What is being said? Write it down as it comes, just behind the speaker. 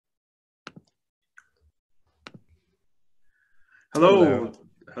Hello.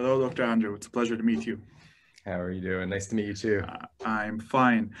 Hello, Dr. Andrew. It's a pleasure to meet you. How are you doing? Nice to meet you too. I'm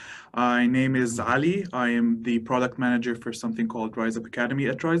fine. My name is Ali. I am the product manager for something called Rise Up Academy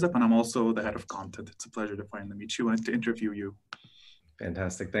at Rise Up, and I'm also the head of content. It's a pleasure to finally meet you and to interview you.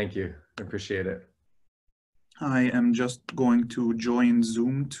 Fantastic. Thank you. I appreciate it. I am just going to join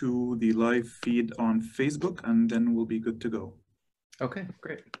Zoom to the live feed on Facebook, and then we'll be good to go. Okay,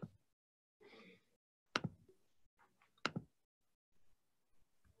 great.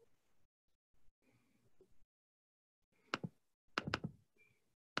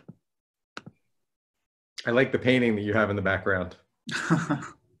 I like the painting that you have in the background.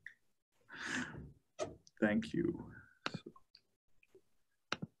 Thank you.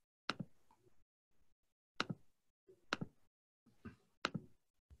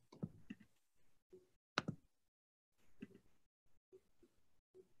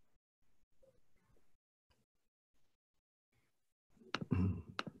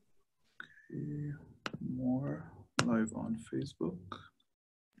 Okay, more live on Facebook.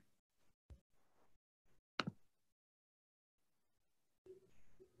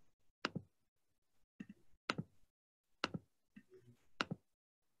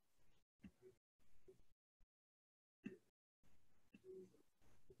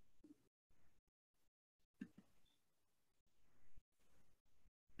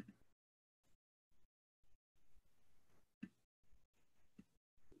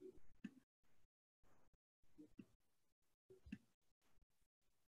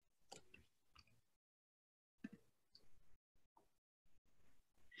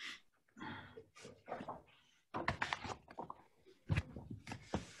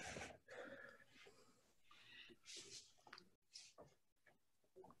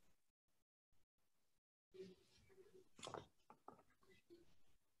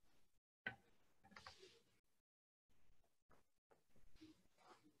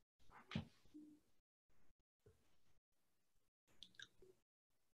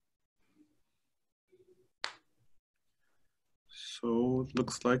 So it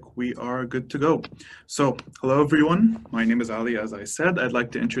looks like we are good to go. So hello, everyone. My name is Ali, as I said. I'd like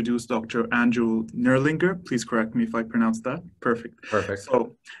to introduce Dr. Andrew Nerlinger. Please correct me if I pronounce that. Perfect. Perfect.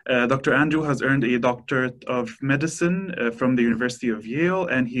 So Dr. Andrew has earned a doctorate of medicine from the University of Yale,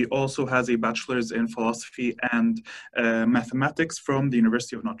 and he also has a bachelor's in philosophy and mathematics from the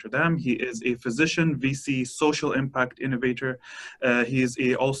University of Notre Dame. He is a physician, VC, social impact innovator. He is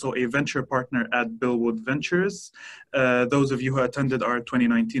also a venture partner at Billwood Ventures. Those of you who attended our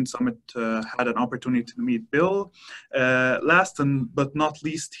 2019 summit had an opportunity to meet Bill. Last but not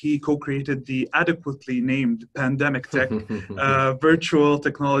least, he co-created the adequately named Pandemic Tech virtual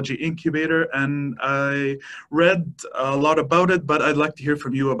technology incubator. And I read a lot about it, but I'd like to hear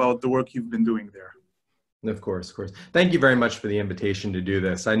from you about the work you've been doing there. Of course, of course. Thank you very much for the invitation to do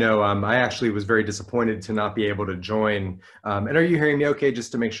this. I know I actually was very disappointed to not be able to join. And are you hearing me okay,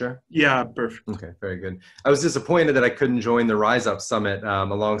 just to make sure? Yeah, perfect. Okay, very good. I was disappointed that I couldn't join the Rise Up Summit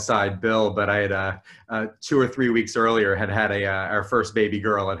alongside Bill, but I had 2 or 3 weeks earlier had our first baby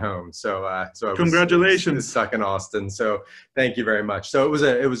girl at home. So I was stuck in Austin. So thank you very much. So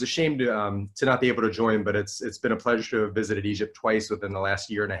it was a shame to not be able to join, but it's been a pleasure to have visited Egypt twice within the last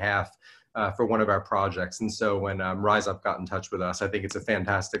year and a half. For one of our projects. And so when Rise Up got in touch with us, I think it's a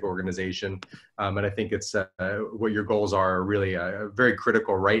fantastic organization. And I think it's what your goals are really very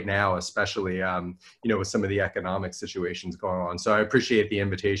critical right now, especially, with some of the economic situations going on. So I appreciate the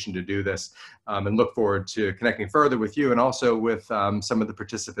invitation to do this and look forward to connecting further with you and also with some of the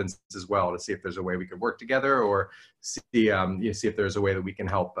participants as well to see if there's a way we could work together or see if there's a way that we can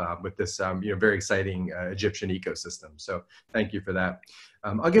help with this very exciting Egyptian ecosystem. So thank you for that.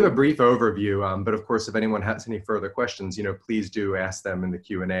 I'll give a brief overview, but of course, if anyone has any further questions, please do ask them in the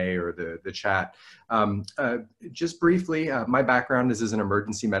Q&A or the chat. Just briefly, my background is as an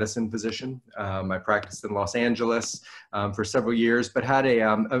emergency medicine physician. I practiced in Los Angeles for several years, but had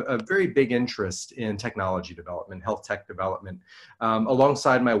a very big interest in technology development, health tech development.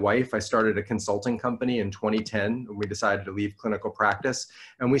 Alongside my wife, I started a consulting company in 2010 when we decided to leave clinical practice.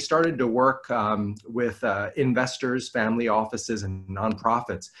 And we started to work with investors, family offices, and nonprofits,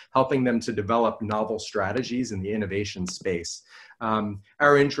 helping them to develop novel strategies in the innovation space.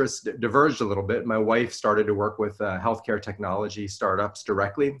 Our interests diverged a little bit. My wife started to work with healthcare technology startups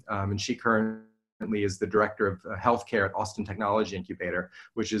directly, and she currently is the director of healthcare at Austin Technology Incubator,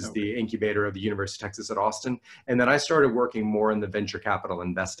 which is the incubator of the University of Texas at Austin. And then I started working more in the venture capital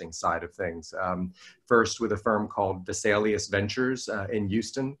investing side of things. First with a firm called Vesalius Ventures in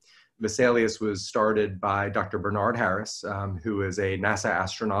Houston. Vesalius was started by Dr. Bernard Harris, who is a NASA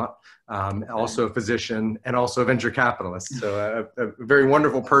astronaut, also a physician, and also a venture capitalist. So a very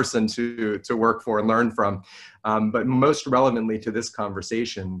wonderful person to work for and learn from. But most relevantly to this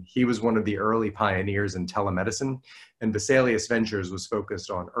conversation, he was one of the early pioneers in telemedicine, and Vesalius Ventures was focused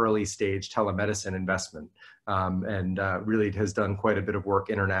on early stage telemedicine investment, and really has done quite a bit of work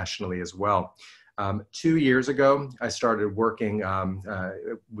internationally as well. 2 years ago, I started working,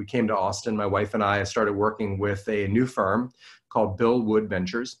 we came to Austin, my wife and I started working with a new firm called Bill Wood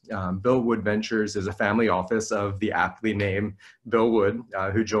Ventures. Bill Wood Ventures is a family office of the aptly named Bill Wood,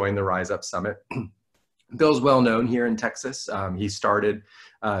 who joined the Rise Up Summit. Bill's well known here in Texas. He started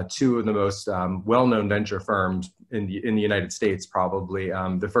two of the most well-known venture firms in the United States, probably.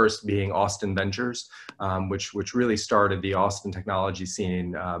 The first being Austin Ventures, which really started the Austin technology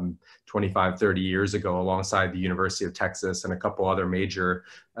scene 25, 30 years ago, alongside the University of Texas and a couple other major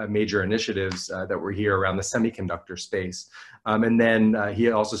initiatives that were here around the semiconductor space. And then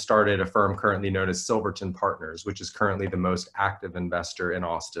he also started a firm currently known as Silverton Partners, which is currently the most active investor in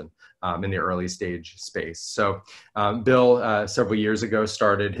Austin in the early stage space. So Bill, several years ago,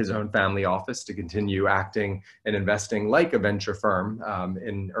 started his own family office to continue acting and investing like a venture firm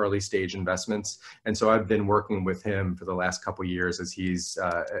in early stage investments. And so I've been working with him for the last couple of years as he's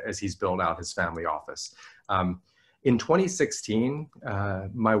built out his family office. In 2016,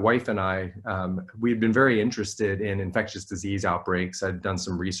 my wife and I, we'd been very interested in infectious disease outbreaks. I'd done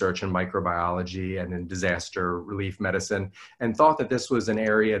some research in microbiology and in disaster relief medicine, and thought that this was an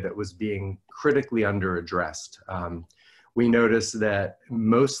area that was being critically underaddressed. We noticed that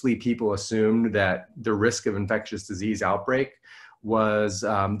mostly people assumed that the risk of infectious disease outbreak was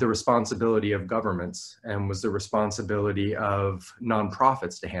the responsibility of governments and was the responsibility of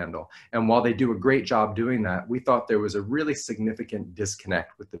nonprofits to handle. And while they do a great job doing that, we thought there was a really significant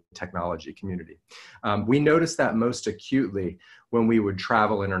disconnect with the technology community. We noticed that most acutely when we would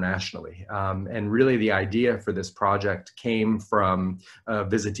travel internationally. And really the idea for this project came from a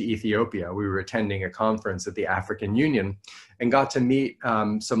visit to Ethiopia. We were attending a conference at the African Union and got to meet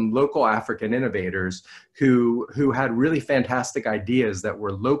some local African innovators who had really fantastic ideas that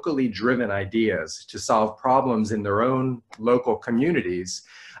were locally driven ideas to solve problems in their own local communities.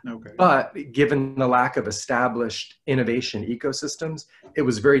 Okay. But given the lack of established innovation ecosystems, it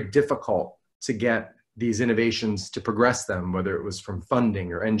was very difficult to get these innovations to progress them, whether it was from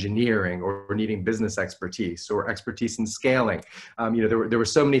funding or engineering or needing business expertise or expertise in scaling. There were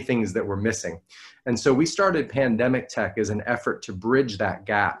so many things that were missing. And so we started Pandemic Tech as an effort to bridge that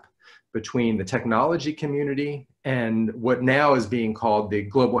gap between the technology community and what now is being called the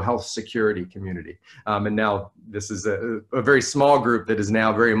global health security community. And now this is a very small group that is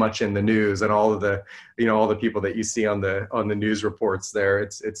now very much in the news, and all of the, all the people that you see on the news reports there.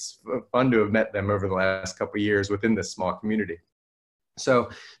 It's fun to have met them over the last couple of years within this small community. So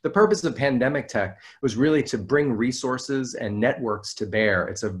the purpose of Pandemic Tech was really to bring resources and networks to bear.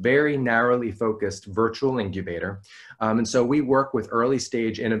 It's a very narrowly focused virtual incubator. And so we work with early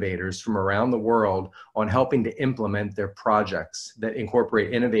stage innovators from around the world on helping to implement their projects that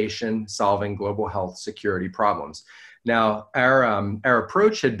incorporate innovation, solving global health security problems. Now, our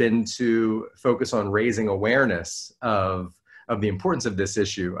approach had been to focus on raising awareness of the importance of this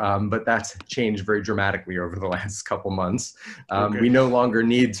issue, but that's changed very dramatically over the last couple months. Okay. We no longer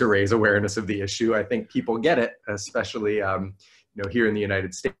need to raise awareness of the issue. I think people get it, especially here in the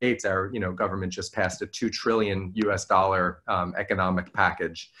United States. Our government just passed a $2 trillion economic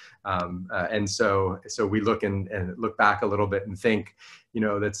package, and so we look and look back a little bit and think,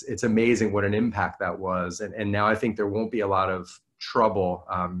 it's amazing what an impact that was, and now I think there won't be a lot of trouble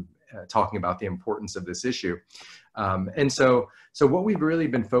talking about the importance of this issue. And so what we've really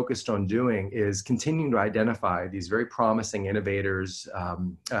been focused on doing is continuing to identify these very promising innovators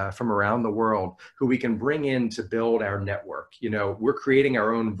from around the world who we can bring in to build our network. We're creating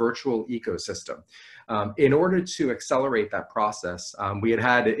our own virtual ecosystem. In order to accelerate that process, we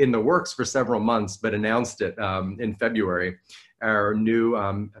had it in the works for several months, but announced it in February, our new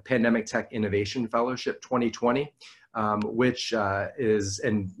Pandemic Tech Innovation Fellowship 2020. Which is,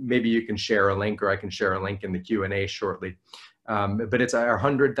 and maybe you can share a link, or I can share a link in the Q&A shortly. But it's our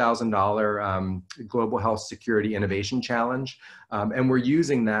 $100,000 Global Health Security Innovation Challenge. And we're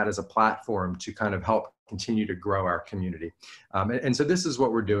using that as a platform to kind of help continue to grow our community. And so this is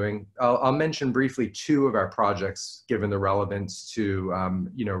what we're doing. I'll mention briefly two of our projects, given the relevance to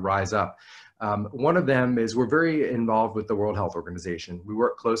Rise Up. One of them is we're very involved with the World Health Organization. We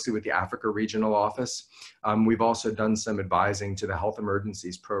work closely with the Africa Regional Office. We've also done some advising to the Health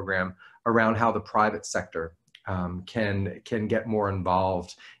Emergencies Program around how the private sector can get more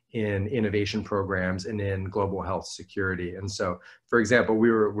involved in innovation programs and in global health security. And so, for example, we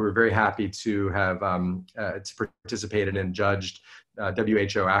were very happy to have participated and judged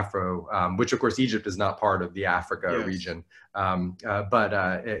WHO Afro, which of course Egypt is not part of the Africa region,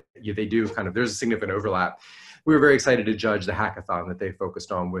 but they do kind of, there's a significant overlap. We were very excited to judge the hackathon that they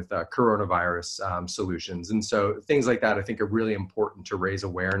focused on with coronavirus solutions. And so things like that, I think, are really important to raise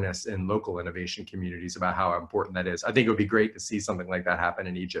awareness in local innovation communities about how important that is. I think it would be great to see something like that happen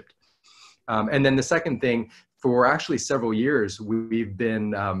in Egypt. And then the second thing, for actually several years, we've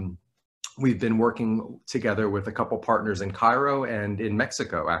been working together with a couple partners in Cairo and in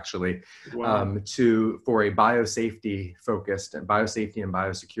Mexico, actually, for a biosafety and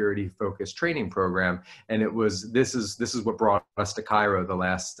biosecurity focused training program. And this is what brought us to Cairo the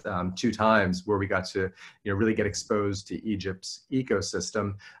last 2 times, where we got to really get exposed to Egypt's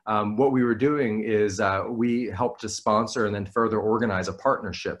ecosystem. What we were doing is we helped to sponsor and then further organize a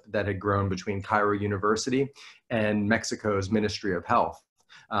partnership that had grown between Cairo University and Mexico's Ministry of Health.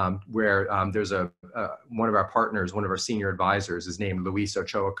 Where there's one of our partners, one of our senior advisors is named Luis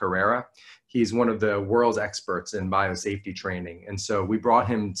Ochoa Carrera. He's one of the world's experts in biosafety training. And so we brought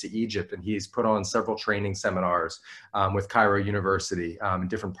him to Egypt, and he's put on several training seminars with Cairo University, in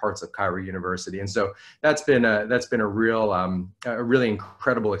different parts of Cairo University. And so that's been a really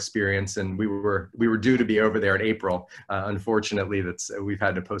incredible experience. And we were due to be over there in April. Unfortunately, we've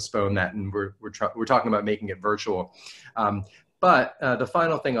had to postpone that, and we're talking about making it virtual. But the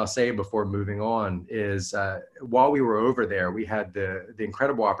final thing I'll say before moving on is while we were over there, we had the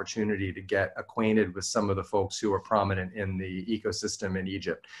incredible opportunity to get acquainted with some of the folks who are prominent in the ecosystem in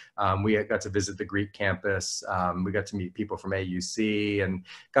Egypt. We got to visit the Greek campus. We got to meet people from AUC and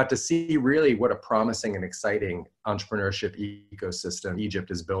got to see really what a promising and exciting entrepreneurship ecosystem Egypt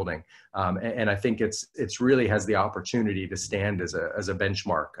is building. And I think it's really has the opportunity to stand as a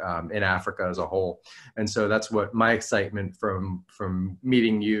benchmark in Africa as a whole. And so that's what my excitement from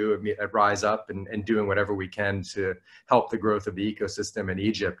meeting you at Rise Up and doing whatever we can to help the growth of the ecosystem in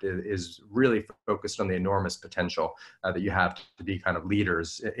Egypt is really focused on the enormous potential that you have to be kind of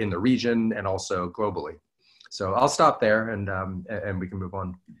leaders in the region and also globally. So I'll stop there and we can move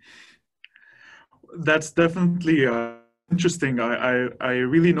on. That's definitely interesting. I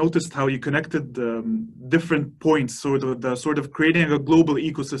really noticed how you connected different points, sort of creating a global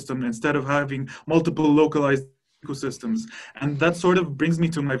ecosystem instead of having multiple localized ecosystems. And that sort of brings me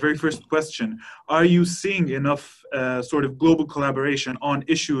to my very first question. Are you seeing enough sort of global collaboration on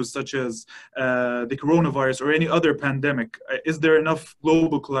issues such as the coronavirus or any other pandemic? Is there enough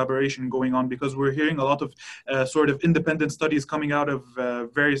global collaboration going on? Because we're hearing a lot of sort of independent studies coming out of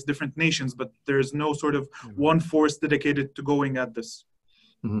various different nations, but there's no sort of one force dedicated to going at this.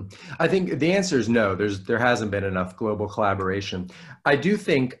 Mm-hmm. I think the answer is no. There hasn't been enough global collaboration. I do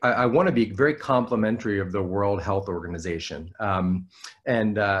think I want to be very complimentary of the World Health Organization,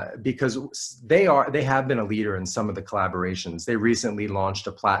 because they have been a leader in some of the collaborations. They recently launched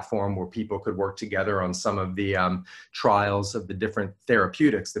a platform where people could work together on some of the trials of the different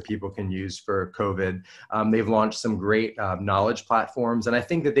therapeutics that people can use for COVID. They've launched some great knowledge platforms, and I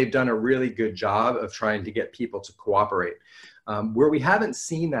think that they've done a really good job of trying to get people to cooperate. Where we haven't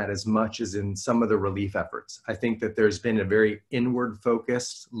seen that as much as in some of the relief efforts. I think that there's been a very inward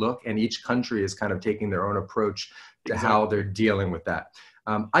focused look, and each country is kind of taking their own approach to how they're dealing with that.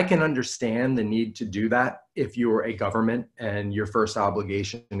 I can understand the need to do that if you're a government and your first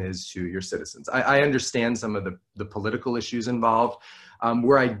obligation is to your citizens. I understand some of the political issues involved.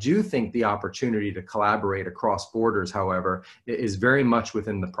 Where I do think the opportunity to collaborate across borders, however, is very much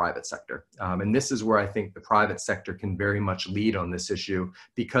within the private sector. And this is where I think the private sector can very much lead on this issue,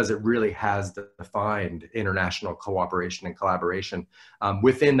 because it really has defined international cooperation and collaboration.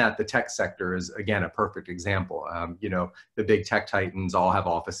 Within that, the tech sector is, again, a perfect example. The big tech titans all have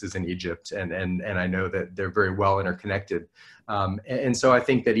offices in Egypt, and I know that they're very well interconnected. And so I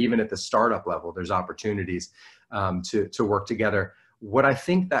think that even at the startup level, there's opportunities to work together. What I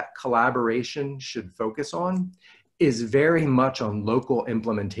think that collaboration should focus on is very much on local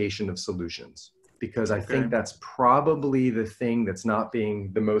implementation of solutions, because I think that's probably the thing that's not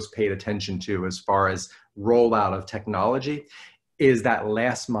being the most paid attention to as far as rollout of technology, is that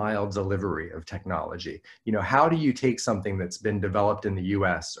last mile delivery of technology. How do you take something that's been developed in the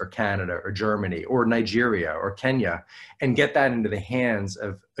US or Canada or Germany or Nigeria or Kenya and get that into the hands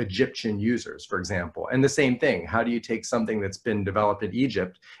of Egyptian users, for example. And the same thing, how do you take something that's been developed in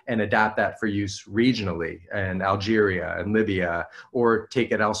Egypt and adapt that for use regionally in Algeria and Libya, or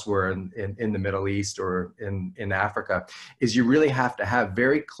take it elsewhere in the Middle East or in Africa, is you really have to have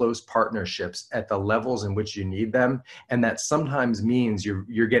very close partnerships at the levels in which you need them. And that sometimes means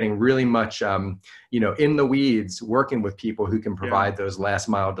you're getting really much, in the weeds, working with people who can provide those last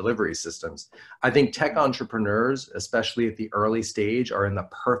mile delivery systems. I think tech entrepreneurs, especially at the early stage, are in the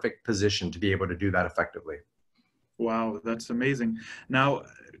perfect position to be able to do that effectively. Wow, that's amazing. Now,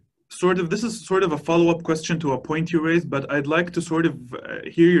 this is sort of a follow-up question to a point you raised, but I'd like to sort of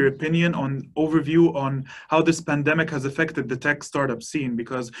hear your opinion on overview on how this pandemic has affected the tech startup scene,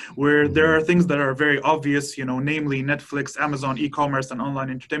 because where there are things that are very obvious, namely Netflix, Amazon, e-commerce, and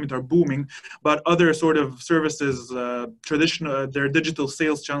online entertainment are booming, but other sort of services, traditional, their digital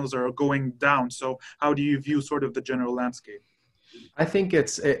sales channels are going down. So how do you view sort of the general landscape? I think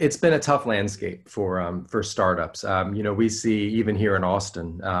it's been a tough landscape for startups. We see even here in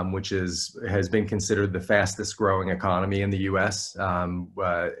Austin, which has been considered the fastest growing economy in the U.S. On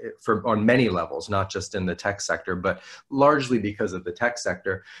many levels, not just in the tech sector, but largely because of the tech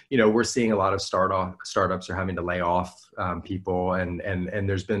sector. We're seeing a lot of startups are having to lay off people, and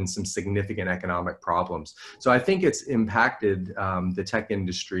there's been some significant economic problems. So I think it's impacted the tech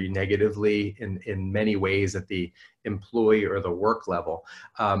industry negatively in many ways at the employee or the work level.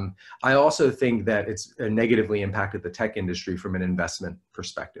 I also think that it's negatively impacted the tech industry from an investment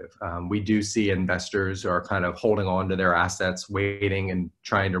perspective. We do see investors are kind of holding on to their assets, waiting and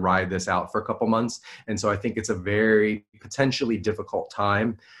trying to ride this out for a couple months. And so I think it's a very potentially difficult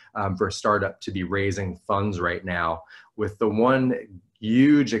time for a startup to be raising funds right now, with the one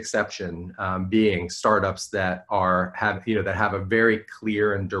huge exception being startups that have a very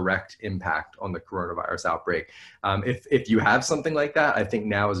clear and direct impact on the coronavirus outbreak. If you have something like that, I think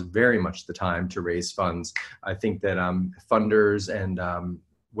now is very much the time to raise funds. I think that funders and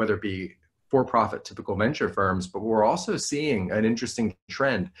whether it be for-profit typical venture firms, but we're also seeing an interesting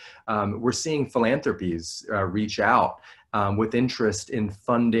trend. We're seeing philanthropies reach out with interest in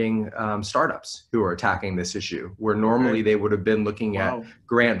funding startups who are attacking this issue, where normally they would have been looking at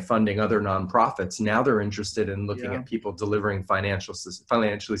grant funding other nonprofits. Now they're interested in looking at people delivering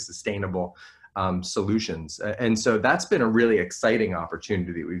financially sustainable solutions. And so that's been a really exciting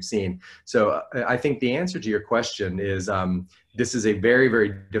opportunity we've seen. So I think the answer to your question is this is a very,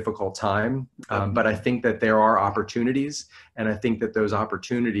 very difficult time, but I think that there are opportunities, and I think that those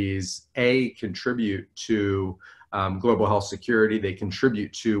opportunities, contribute to global health security, they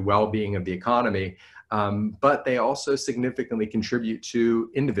contribute to well-being of the economy, but they also significantly contribute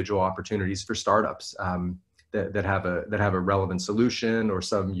to individual opportunities for startups that have a relevant solution or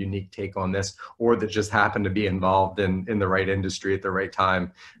some unique take on this, or that just happen to be involved in the right industry at the right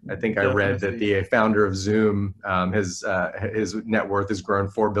time. I think I read that the founder of Zoom, his net worth has grown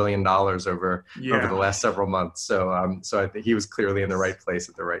 $4 billion over the last several months. So I think he was clearly in the right place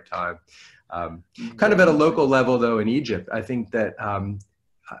at the right time. Kind of at a local level, though, in Egypt, I think that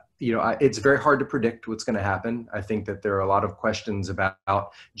it's very hard to predict what's going to happen. I think that there are a lot of questions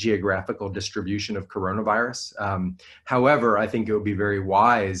about geographical distribution of coronavirus. However, I think it would be very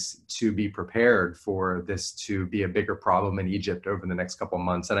wise to be prepared for this to be a bigger problem in Egypt over the next couple of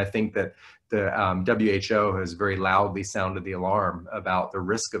months. And I think that the WHO has very loudly sounded the alarm about the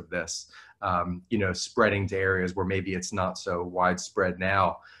risk of this, spreading to areas where maybe it's not so widespread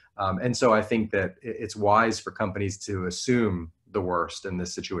now. And so I think that it's wise for companies to assume the worst in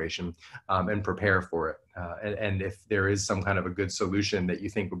this situation and prepare for it. And if there is some kind of a good solution that you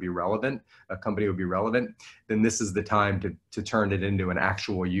think would be relevant, a company would be relevant, then this is the time to turn it into an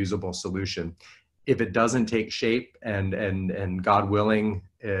actual usable solution. If it doesn't take shape and God willing,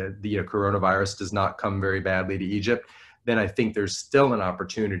 the coronavirus does not come very badly to Egypt, then I think there's still an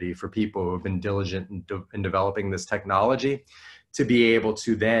opportunity for people who have been diligent in developing this technology to be able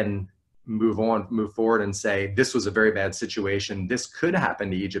to then move forward and say, this was a very bad situation. This could happen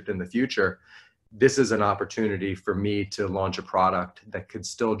to Egypt in the future. This is an opportunity for me to launch a product that could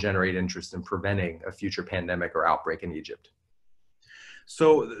still generate interest in preventing a future pandemic or outbreak in Egypt.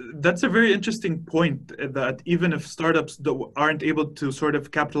 So that's a very interesting point, that even if startups aren't able to sort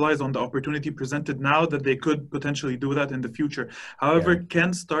of capitalize on the opportunity presented now, that they could potentially do that in the future. However,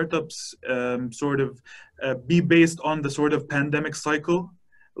 can startups be based on the sort of pandemic cycle?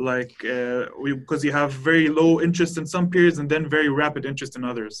 like because you have very low interest in some periods and then very rapid interest in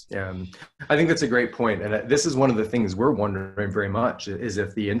others. Yeah, I think that's a great point. And this is one of the things we're wondering very much is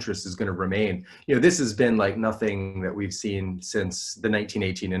if the interest is going to remain. This has been like nothing that we've seen since the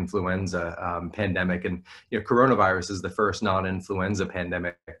 1918 influenza pandemic. And, coronavirus is the first non-influenza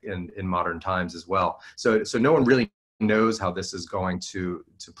pandemic in modern times as well. So no one really knows how this is going to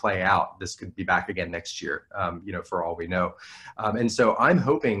play out. This could be back again next year, for all we know. And so I'm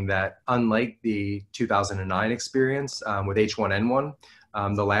hoping that unlike the 2009 experience with H1N1,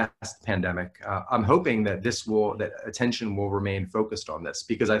 the last pandemic, I'm hoping that that attention will remain focused on this,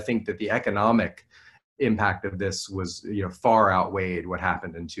 because I think that the economic impact of this was, far outweighed what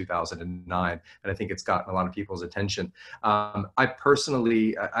happened in 2009. And I think it's gotten a lot of people's attention. I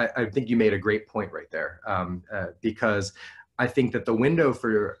personally, I think you made a great point right there, because I think that the window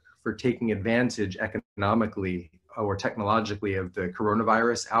for taking advantage economically or technologically of the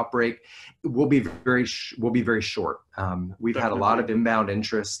coronavirus outbreak will be very short. We've had a lot of inbound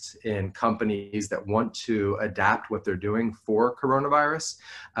interest in companies that want to adapt what they're doing for coronavirus.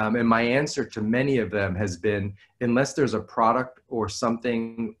 And my answer to many of them has been, unless there's a product or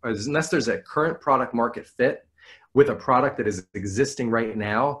something, or unless there's a current product market fit with a product that is existing right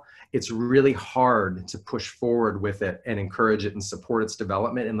now, it's really hard to push forward with it and encourage it and support its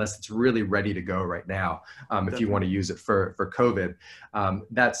development unless it's really ready to go right now, if you want to use it for COVID.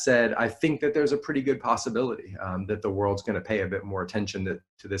 That said, I think that there's a pretty good possibility that the world's going to pay a bit more attention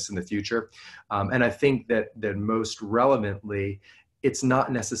to this in the future. And I think that most relevantly, it's not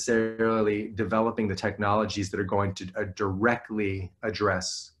necessarily developing the technologies that are going to directly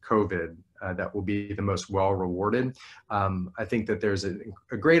address COVID that will be the most well rewarded. I think that there's a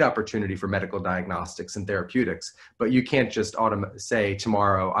great opportunity for medical diagnostics and therapeutics, but you can't just say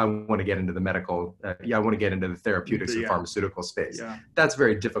tomorrow, I want to get into the medical, I want to get into the therapeutics and pharmaceutical space. Yeah. That's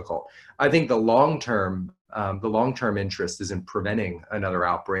very difficult. I think the long-term interest is in preventing another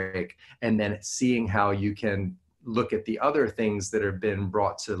outbreak and then seeing how you can look at the other things that have been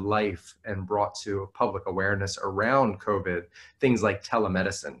brought to life and brought to public awareness around COVID. Things like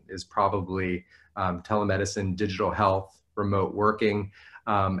telemedicine is probably telemedicine, digital health, remote working.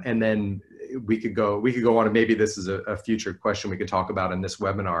 And then we could go on, and maybe this is a future question we could talk about in this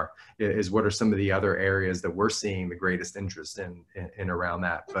webinar, is what are some of the other areas that we're seeing the greatest interest in around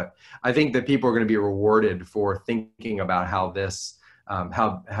that. But I think that people are going to be rewarded for thinking about how this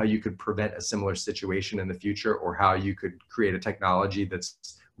how you could prevent a similar situation in the future, or how you could create a technology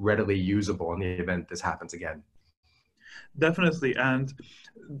that's readily usable in the event this happens again. Definitely. And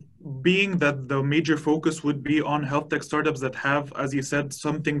being that the major focus would be on health tech startups that have, as you said,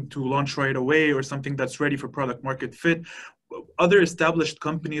 something to launch right away or something that's ready for product market fit, other established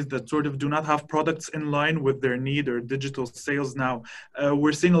companies that sort of do not have products in line with their need or digital sales now,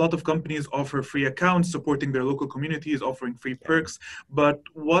 we're seeing a lot of companies offer free accounts, supporting their local communities, offering free perks. But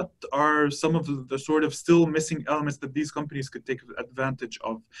what are some of the sort of still missing elements that these companies could take advantage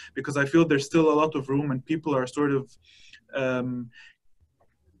of? Because I feel there's still a lot of room and people are sort of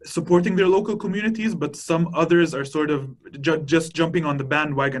supporting their local communities, but some others are sort of just jumping on the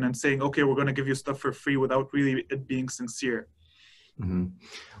bandwagon and saying, okay, we're going to give you stuff for free without really it being sincere. Mm-hmm.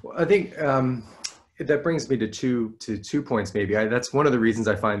 Well, I think that brings me to two points. Maybe that's one of the reasons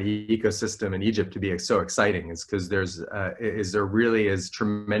I find the ecosystem in Egypt to be so exciting, is because there really is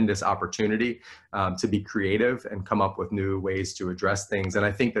tremendous opportunity to be creative and come up with new ways to address things. And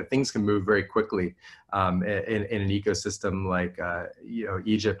I think that things can move very quickly in an ecosystem like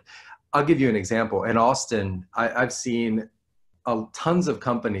Egypt. I'll give you an example. In Austin, I've seen tons of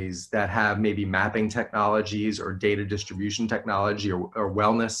companies that have maybe mapping technologies or data distribution technology or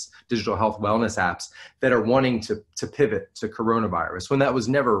digital health wellness apps that are wanting to pivot to coronavirus, when that was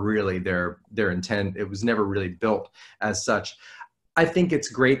never really their intent. It was never really built as such. I think it's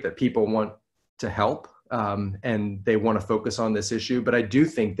great that people want to help and they want to focus on this issue, but I do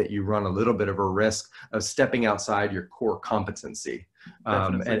think that you run a little bit of a risk of stepping outside your core competency.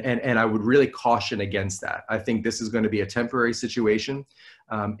 And I would really caution against that. I think this is going to be a temporary situation.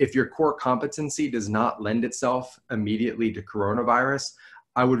 If your core competency does not lend itself immediately to coronavirus,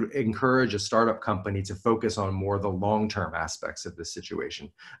 I would encourage a startup company to focus on more the long-term aspects of this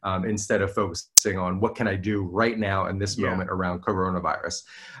situation, instead of focusing on what can I do right now in this moment around coronavirus.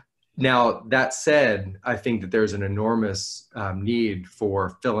 Now, that said, I think that there's an enormous need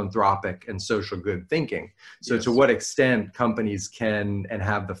for philanthropic and social good thinking. So Yes. to what extent companies can and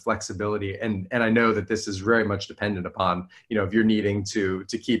have the flexibility, and I know that this is very much dependent upon, if you're needing to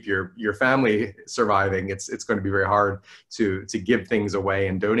keep your family surviving, it's going to be very hard to give things away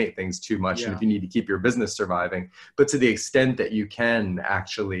and donate things too much. Yeah. And if you need to keep your business surviving, but to the extent that you can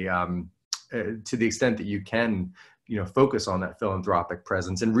actually, focus on that philanthropic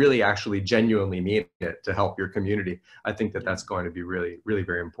presence and really actually genuinely mean it to help your community. I think that that's going to be really, really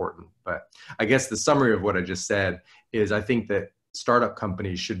very important. But I guess the summary of what I just said is I think that startup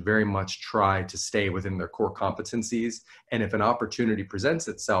companies should very much try to stay within their core competencies. And if an opportunity presents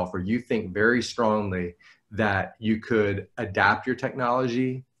itself, or you think very strongly that you could adapt your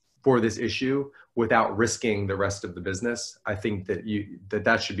technology for this issue without risking the rest of the business, I think that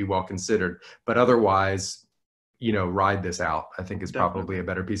that should be well considered. But otherwise, ride this out, I think is probably a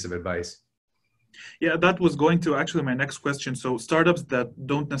better piece of advice. Yeah, that was going to actually my next question. So startups that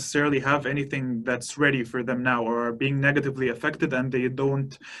don't necessarily have anything that's ready for them now, or are being negatively affected, and they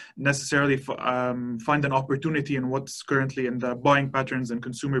don't necessarily find an opportunity in what's currently in the buying patterns and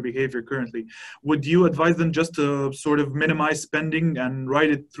consumer behavior currently, would you advise them just to sort of minimize spending and ride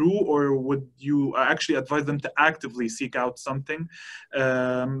it through, or would you actually advise them to actively seek out something?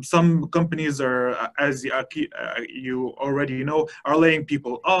 Some companies are, as you already know, are laying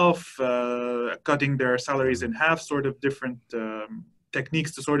people off, cutting their salaries in half, sort of different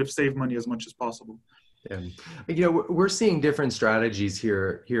techniques to sort of save money as much as possible. Yeah, we're seeing different strategies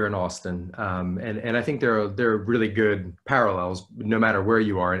here in Austin, and I think there are really good parallels no matter where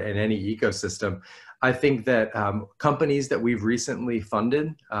you are in any ecosystem. I think that companies that we've recently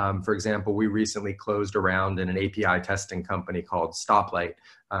funded, for example, we recently closed a round in an API testing company called Stoplight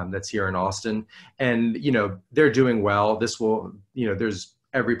that's here in Austin, and they're doing well. This will, there's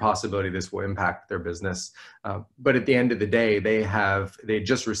every possibility this will impact their business. But at the end of the day, they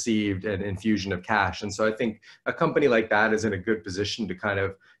just received an infusion of cash. And so I think a company like that is in a good position to kind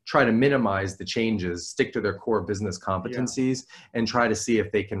of try to minimize the changes, stick to their core business competencies, and try to see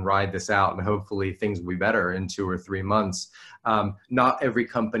if they can ride this out, and hopefully things will be better in 2 or 3 months. Not every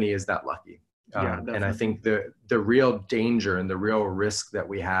company is that lucky. And I think the real danger and the real risk that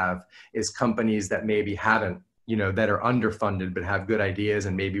we have is companies that maybe haven't, that are underfunded but have good ideas,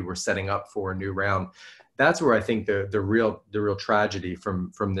 and maybe we're setting up for a new round. That's where I think the real tragedy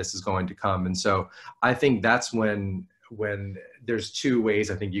from this is going to come. And so I think that's when there's 2 ways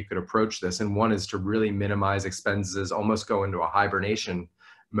I think you could approach this. And one is to really minimize expenses, almost go into a hibernation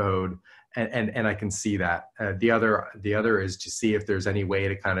mode. And I can see that. The other is to see if there's any way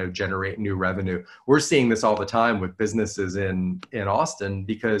to kind of generate new revenue. We're seeing this all the time with businesses in Austin,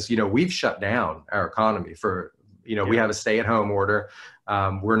 because we've shut down our economy for we have a stay-at-home order.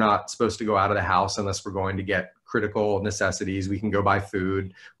 We're not supposed to go out of the house unless we're going to get critical necessities. We can go buy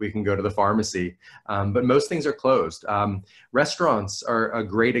food. We can go to the pharmacy, but most things are closed. Restaurants are a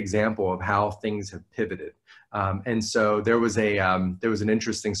great example of how things have pivoted. And so there was an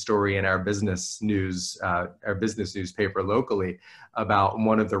interesting story in our business newspaper locally about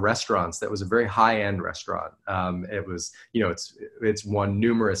one of the restaurants that was a very high-end restaurant. It was, it's won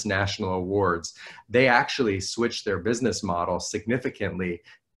numerous national awards. They actually switched their business model significantly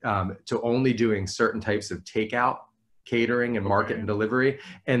to only doing certain types of takeout, catering, and market and delivery.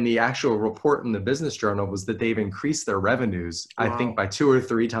 And the actual report in the Business Journal was that they've increased their revenues, I think by 2 or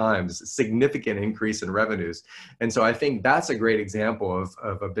 3 times, significant increase in revenues. And so I think that's a great example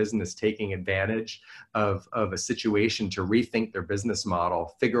of a business taking advantage of a situation to rethink their business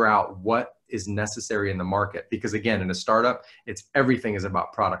model, figure out what is necessary in the market. Because again, in a startup, everything is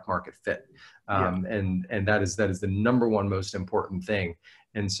about product market fit. And that is the number one most important thing.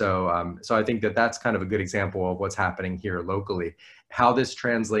 And so, so I think that that's kind of a good example of what's happening here locally. How this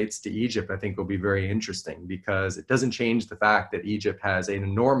translates to Egypt, I think, will be very interesting, because it doesn't change the fact that Egypt has an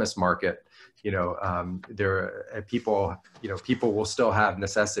enormous market. People will still have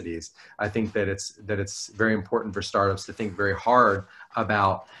necessities. I think that it's very important for startups to think very hard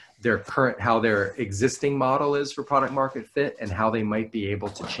about how their existing model is for product market fit, and how they might be able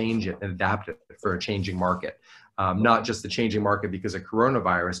to change it and adapt it for a changing market. Not just the changing market because of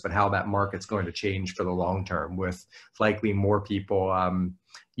coronavirus, but how that market's going to change for the long term, with likely more people,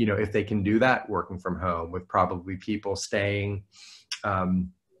 if they can do that, working from home, with probably people staying a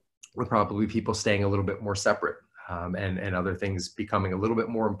little bit more separate, and other things becoming a little bit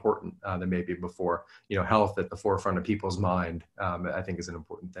more important than maybe before. Health at the forefront of people's mind, I think, is an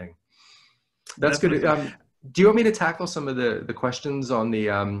important thing. That's good. Do you want me to tackle some of the questions on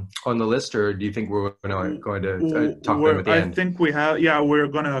the list, or do you think we're going to talk about them at the end? I think we have, yeah, we're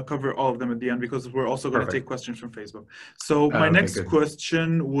going to cover all of them at the end because we're also going to take questions from Facebook. So my next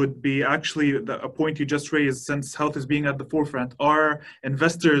question would be actually a point you just raised. Since health is being at the forefront, are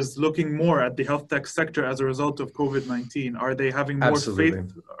investors looking more at the health tech sector as a result of COVID-19? Are they having more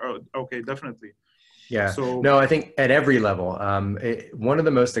faith? Okay, definitely. Yeah, no, I think at every level, one of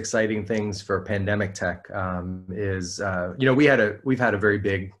the most exciting things for pandemic tech is, we've had a very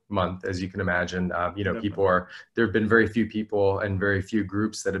big month, as you can imagine. There have been very few people and very few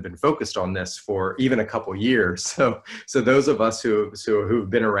groups that have been focused on this for even a couple years. So those of us who've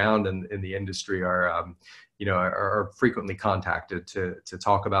been around in the industry are frequently contacted to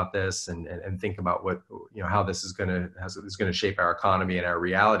talk about this and think about how this is going to shape our economy and our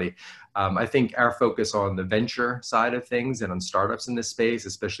reality. I think our focus on the venture side of things and on startups in this space,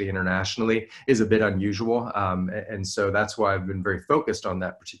 especially internationally, is a bit unusual. And so that's why I've been very focused on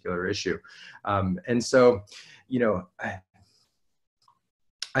that particular issue. I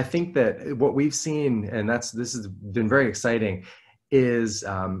think that what we've seen, and this has been very exciting, is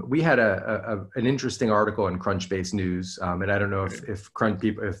we had an interesting article in Crunchbase News, and I don't know if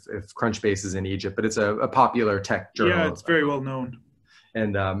Crunchbase is in Egypt, but it's a popular tech journal. Yeah, it's very well known.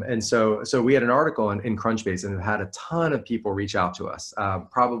 And so we had an article in Crunchbase, and it had a ton of people reach out to us,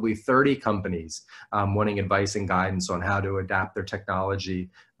 probably 30 companies wanting advice and guidance on how to adapt their technology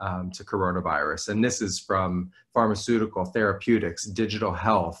to coronavirus. And this is from pharmaceutical, therapeutics, digital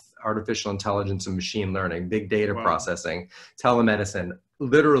health, artificial intelligence and machine learning, big data processing, telemedicine,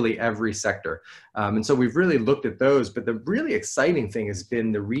 literally every sector. And so we've really looked at those, but the really exciting thing has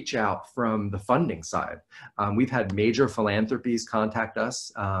been the reach out from the funding side. We've had major philanthropies contact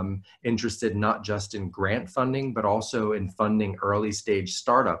us, interested not just in grant funding, but also in funding early stage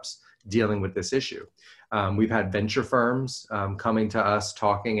startups dealing with this issue. We've had venture firms coming to us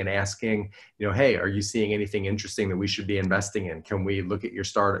talking and asking, hey, are you seeing anything interesting that we should be investing in? Can we look at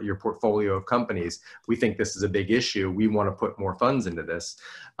your portfolio of companies? We think this is a big issue. We want to put more funds into this.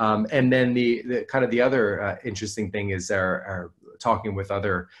 And then the kind of the other interesting thing is our talking with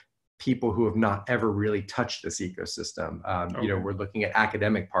other people who have not ever really touched this ecosystem. We're looking at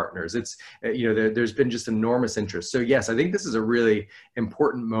academic partners. It's, there's been just enormous interest. So yes, I think this is a really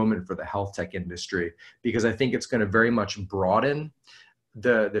important moment for the health tech industry, because I think it's going to very much broaden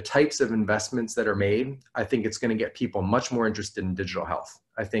the types of investments that are made. I think it's going to get people much more interested in digital health.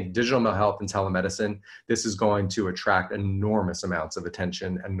 I think digital health and telemedicine, this is going to attract enormous amounts of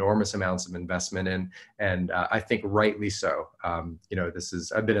attention, enormous amounts of investment in, and I think rightly so. I've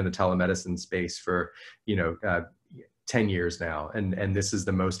been in the telemedicine space for, 10 years now, and this is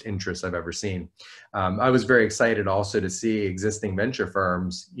the most interest I've ever seen. I was very excited also to see existing venture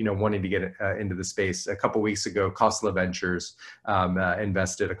firms, wanting to get into the space. A couple of weeks ago, Khosla Ventures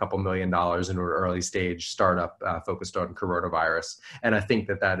invested a couple $1 million into an early stage startup focused on coronavirus, and I think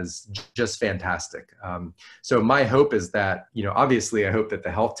that is just fantastic. So my hope is that, obviously, I hope that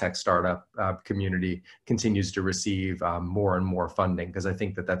the health tech startup community continues to receive more and more funding, because I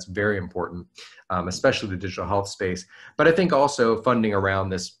think that that's very important, especially the digital health space. But I think also funding around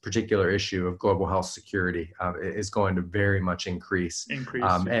this particular issue of global health security is going to very much increase.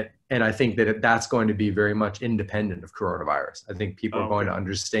 And I think that that's going to be very much independent of coronavirus. I think people are going to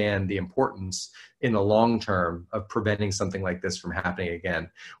understand the importance in the long term of preventing something like this from happening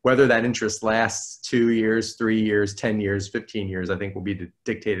again. Whether that interest lasts 2 years, 3 years, 10 years, 15 years, I think will be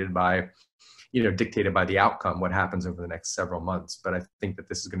dictated by the outcome, what happens over the next several months. But I think that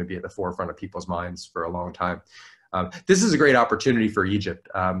this is going to be at the forefront of people's minds for a long time. This is a great opportunity for Egypt.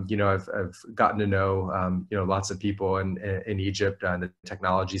 I've gotten to know, lots of people in Egypt, in the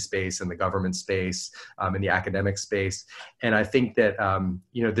technology space, in the government space, in the academic space. And I think that,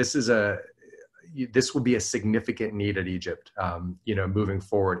 this will be a significant need at Egypt, moving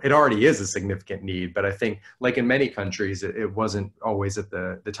forward. It already is a significant need, but I think, like in many countries, it wasn't always at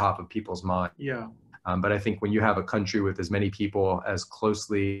the top of people's mind. Yeah. But I think when you have a country with as many people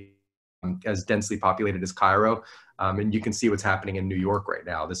as densely populated as Cairo, and you can see what's happening in New York right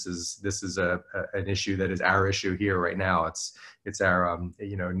now. This is an issue that is our issue here right now. It's our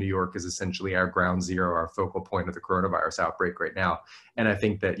New York is essentially our ground zero, our focal point of the coronavirus outbreak right now. And I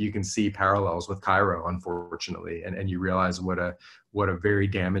think that you can see parallels with Cairo, unfortunately, and you realize what a very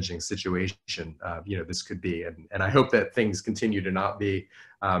damaging situation this could be. And I hope that things continue to not be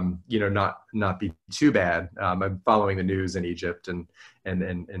not be too bad. I'm following the news in Egypt and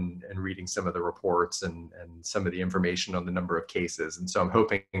reading some of the reports and some of the information on the number of cases. And so I'm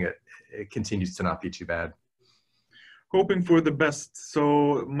hoping it continues to not be too bad. Hoping for the best.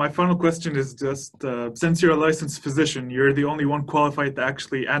 So my final question is just, since you're a licensed physician, you're the only one qualified to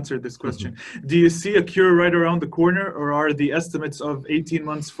actually answer this question. Do you see a cure right around the corner, or are the estimates of 18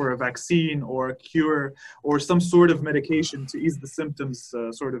 months for a vaccine or a cure or some sort of medication to ease the symptoms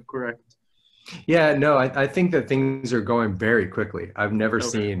sort of correct? Yeah, no, I think that things are going very quickly. I've never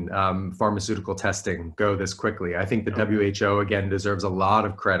seen pharmaceutical testing go this quickly. I think the WHO, again, deserves a lot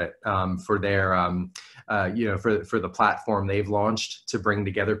of credit for their, for the platform they've launched to bring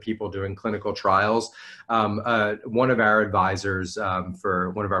together people doing clinical trials. One of our advisors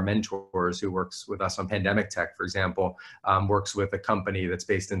for one of our mentors who works with us on pandemic tech, for example, works with a company that's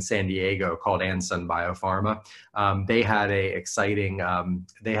based in San Diego called Ansun Biopharma. They had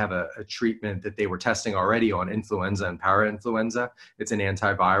they have a treatment that they were testing already on influenza and parainfluenza. It's an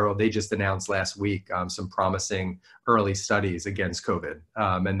antiviral. They just announced last week some promising early studies against COVID.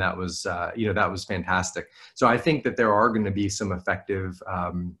 And that was, that was fantastic. So I think that there are going to be some effective,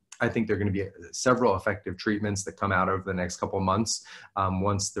 I think there are going to be several effective treatments that come out over the next couple of months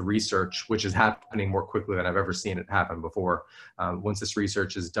once the research, which is happening more quickly than I've ever seen it happen before, once this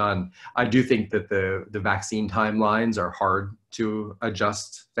research is done. I do think that the vaccine timelines are hard to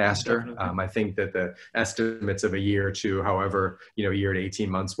adjust faster. I think that the estimates of a year or two, however, a year to 18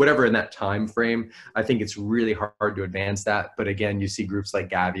 months, whatever in that time frame, I think it's really hard to advance that. But again, you see groups like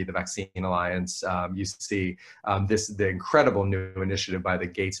Gavi, the Vaccine Alliance, you see the incredible new initiative by the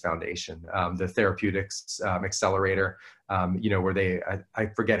Gates Foundation, the Therapeutics Accelerator, where I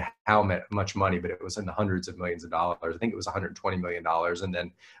forget how much money, but it was in the hundreds of millions of dollars. I think it was $120 million. And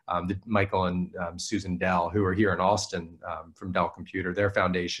then Michael and Susan Dell, who are here in Austin from Dell Computer, their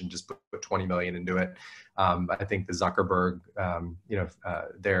foundation just put 20 million into it. I think the Zuckerberg,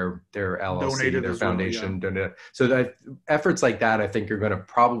 their LLC, donated their foundation, donated. So that efforts like that, I think, are going to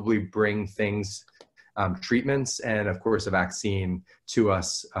probably bring things, treatments, and of course a vaccine to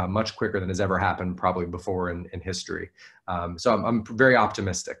us much quicker than has ever happened probably before in history. So I'm very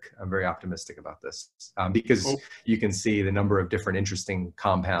optimistic. I'm very optimistic about this because you can see the number of different interesting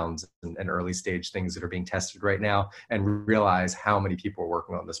compounds and early stage things that are being tested right now, and realize how many people are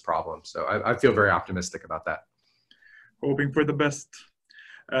working on this problem. So I feel very optimistic about that. Hoping for the best.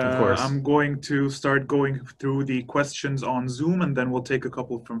 Of course. I'm going to start going through the questions on Zoom, and then we'll take a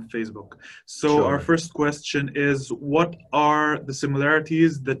couple from Facebook. So Our first question is, what are the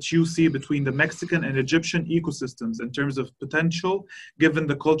similarities that you see between the Mexican and Egyptian ecosystems in terms of potential, given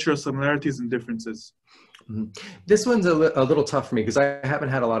the cultural similarities and differences? This one's a little tough for me because I haven't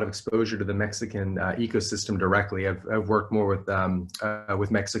had a lot of exposure to the Mexican ecosystem directly. I've worked more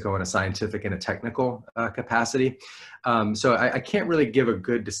with Mexico in a scientific and a technical capacity. So I can't really give a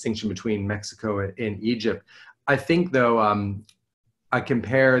good distinction between Mexico and Egypt. I think, though, I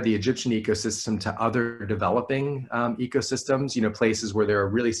compare the Egyptian ecosystem to other developing ecosystems, places where there are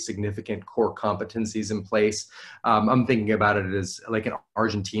really significant core competencies in place. I'm thinking about it as like in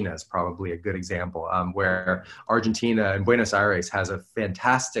Argentina is probably a good example, where Argentina and Buenos Aires has a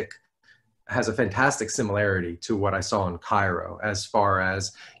fantastic similarity to what I saw in Cairo, as far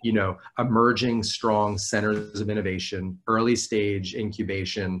as, emerging strong centers of innovation, early stage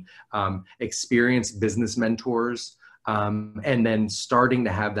incubation, experienced business mentors, and then starting to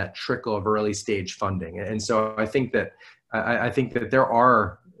have that trickle of early stage funding. And so I think that there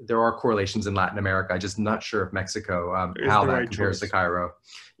are correlations in Latin America. I'm just not sure if Mexico, how that compares to Cairo.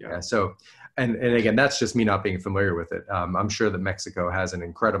 Yeah. So, and again, that's just me not being familiar with it. I'm sure that Mexico has an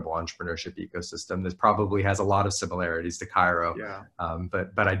incredible entrepreneurship ecosystem that probably has a lot of similarities to Cairo. Yeah.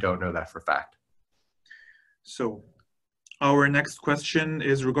 But I don't know that for a fact. So our next question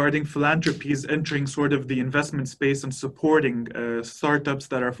is regarding philanthropies entering sort of the investment space and supporting startups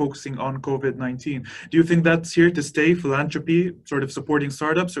that are focusing on COVID-19. Do you think that's here to stay, philanthropy, sort of supporting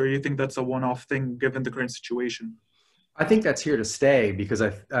startups, or do you think that's a one-off thing given the current situation? I think that's here to stay because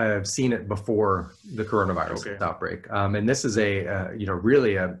I've seen it before the coronavirus outbreak. And this is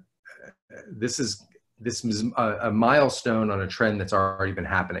this is a milestone on a trend that's already been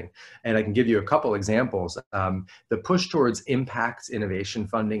happening. And I can give you a couple examples. The push towards impact innovation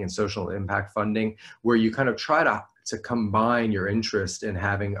funding and social impact funding, where you kind of try to combine your interest in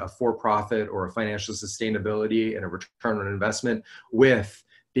having a for-profit or a financial sustainability and a return on investment with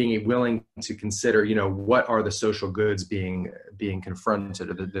being willing to consider, what are the social goods being confronted,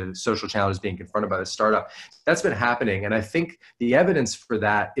 or the social challenges being confronted by the startup. That's been happening. And I think the evidence for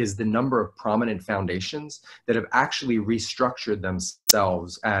that is the number of prominent foundations that have actually restructured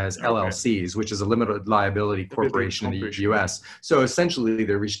themselves as LLCs, which is a limited liability corporation in the US. So essentially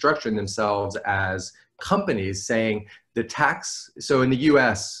they're restructuring themselves as companies saying the tax, so in the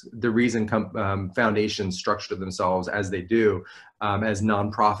US, the reason foundations structure themselves as they do, as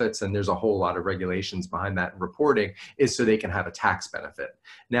nonprofits, and there's a whole lot of regulations behind that reporting, is so they can have a tax benefit.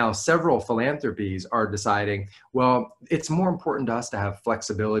 Now, several philanthropies are deciding, well, it's more important to us to have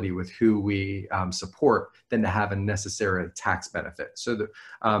flexibility with who we support than to have a necessary tax benefit. So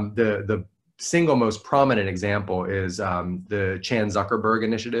the single most prominent example is the Chan Zuckerberg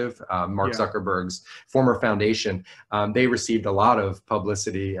Initiative, Mark Zuckerberg's former foundation. They received a lot of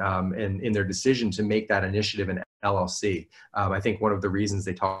publicity in their decision to make that initiative an LLC. I think one of the reasons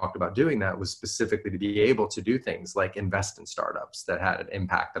they talked about doing that was specifically to be able to do things like invest in startups that had an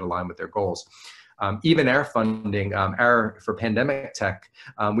impact that aligned with their goals. Even our funding, for pandemic tech,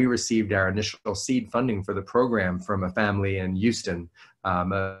 we received our initial seed funding for the program from a family in Houston,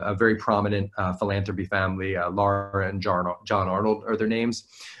 a very prominent philanthropy family. Laura and John Arnold are their names,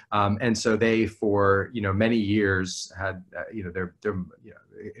 and so they, for many years, had they're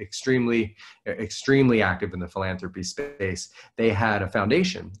extremely active in the philanthropy space. They had a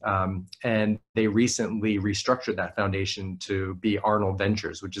foundation, and they recently restructured that foundation to be Arnold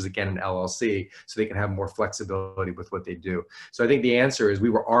Ventures, which is again an LLC, so they can have more flexibility with what they do. So I think the answer is we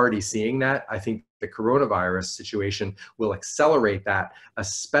were already seeing that. I think the coronavirus situation will accelerate that,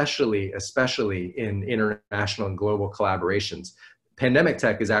 especially in international and global collaborations. Pandemic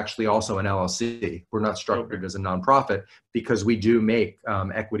Tech is actually also an LLC. We're not structured as a nonprofit because we do make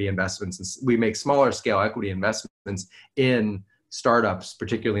equity investments. And we make smaller scale equity investments in startups,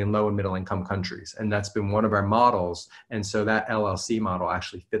 particularly in low and middle income countries. And that's been one of our models. And so that LLC model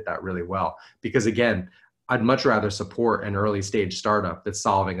actually fit that really well. Because again, I'd much rather support an early stage startup that's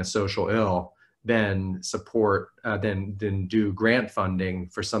solving a social ill than do grant funding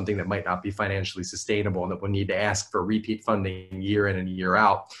for something that might not be financially sustainable and that will need to ask for repeat funding year in and year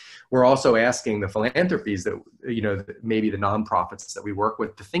out. We're also asking the philanthropies that, maybe the nonprofits that we work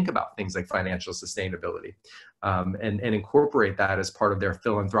with, to think about things like financial sustainability, and incorporate that as part of their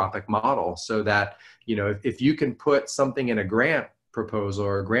philanthropic model, so that, if you can put something in a grant proposal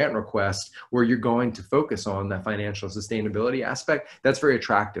or a grant request where you're going to focus on that financial sustainability aspect, that's very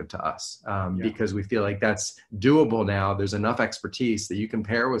attractive to us, because we feel like that's doable now. There's enough expertise that you can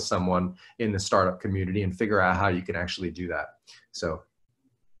pair with someone in the startup community and figure out how you can actually do that. So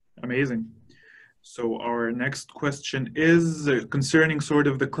amazing. So our next question is concerning sort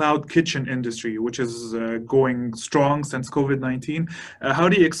of the cloud kitchen industry, which is going strong since COVID-19. How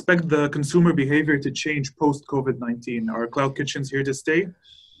do you expect the consumer behavior to change post-COVID-19? Are cloud kitchens here to stay?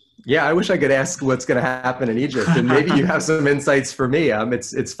 Yeah, I wish I could ask what's going to happen in Egypt, and maybe you have some insights for me.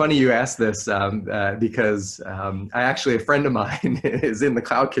 It's funny you asked this, because I actually, a friend of mine is in the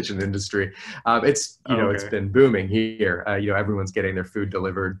cloud kitchen industry. It's been booming here. Everyone's getting their food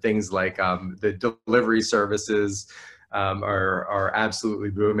delivered. Things like the delivery services are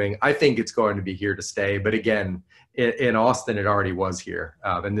absolutely booming. I think it's going to be here to stay. But again, in Austin, it already was here,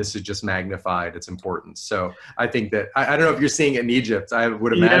 and this is just magnified its importance. So I think that I don't know if you're seeing it in Egypt. I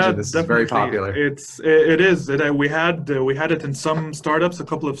would imagine this is very popular. It is. We had it in some startups. A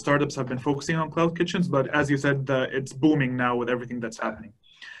couple of startups have been focusing on cloud kitchens, but as you said, it's booming now with everything that's happening.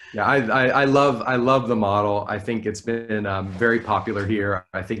 Yeah, I love the model. I think it's been very popular here.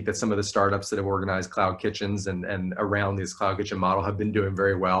 I think that some of the startups that have organized cloud kitchens and around this cloud kitchen model have been doing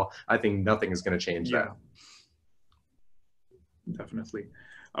very well. I think nothing is going to change that. Definitely.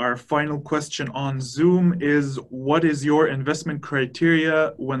 Our final question on Zoom is, what is your investment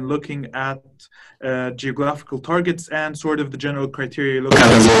criteria when looking at geographical targets and sort of the general criteria you look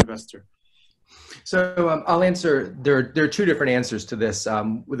at as an investor? So I'll answer. There are two different answers to this.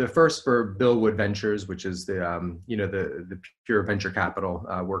 The first for Billwood Ventures, which is the pure venture capital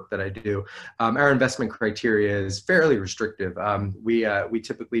work that I do. Our investment criteria is fairly restrictive. We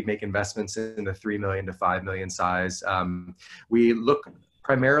typically make investments in the 3 million to 5 million size. We look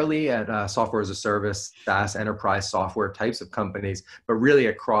primarily at software as a service, SaaS, enterprise software types of companies, but really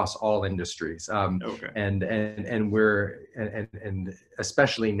across all industries. And we're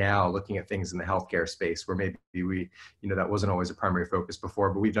especially now looking at things in the healthcare space where maybe that wasn't always a primary focus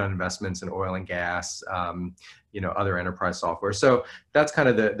before, but we've done investments in oil and gas, other enterprise software. So that's kind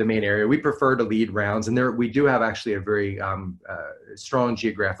of the main area. We prefer to lead rounds, and we do have actually a very strong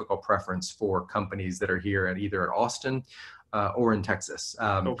geographical preference for companies that are here at either in Austin or in Texas.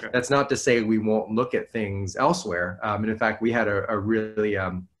 That's not to say we won't look at things elsewhere. And in fact, we had a really,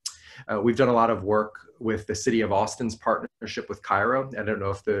 we've done a lot of work with the city of Austin's partnership with Cairo. I don't know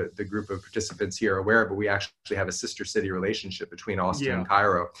if the group of participants here are aware, but we actually have a sister city relationship between Austin and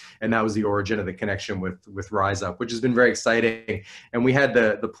Cairo. And that was the origin of the connection with Rise Up, which has been very exciting. And we had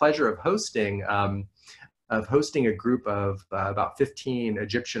the pleasure of hosting of hosting a group of about 15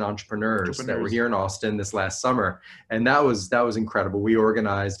 Egyptian entrepreneurs that were here in Austin this last summer. And that was incredible. We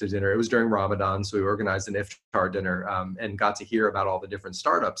organized a dinner. It was during Ramadan, so we organized an iftar dinner and got to hear about all the different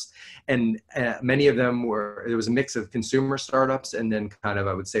startups. And many of them there was a mix of consumer startups and then kind of,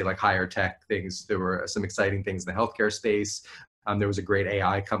 I would say, like higher tech things. There were some exciting things in the healthcare space. There was a great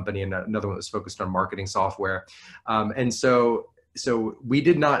AI company and another one that was focused on marketing software. And so we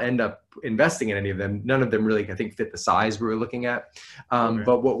did not end up investing in any of them. None of them really, I think, fit the size we were looking at.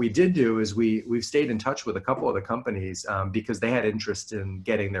 But what we did do is we've stayed in touch with a couple of the companies because they had interest in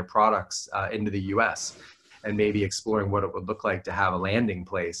getting their products into the US and maybe exploring what it would look like to have a landing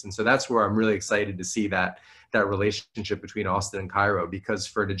place. And so that's where I'm really excited to see that relationship between Austin and Cairo, because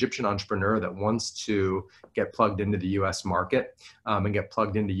for an Egyptian entrepreneur that wants to get plugged into the US market and get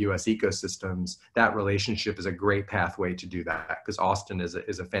plugged into US ecosystems, that relationship is a great pathway to do that, because Austin is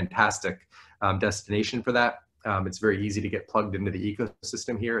a fantastic destination for that. It's very easy to get plugged into the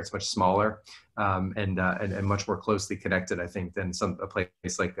ecosystem here. It's much smaller and much more closely connected, I think, than a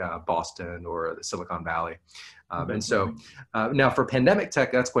place like Boston or the Silicon Valley. And so now for pandemic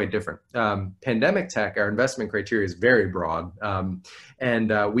tech, that's quite different. Pandemic tech, our investment criteria is very broad.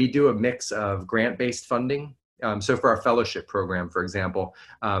 And we do a mix of grant-based funding. So for our fellowship program, for example,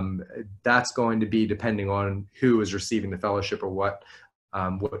 that's going to be depending on who is receiving the fellowship or what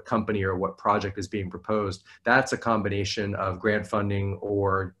company or what project is being proposed. That's a combination of grant funding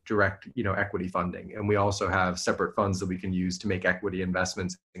or direct, equity funding. And we also have separate funds that we can use to make equity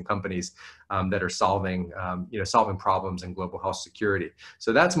investments in companies that are solving problems in global health security.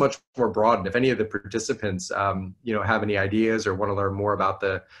 So that's much more broad. And if any of the participants, have any ideas or want to learn more about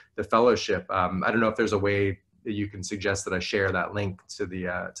the fellowship, I don't know if there's a way that you can suggest that I share that link to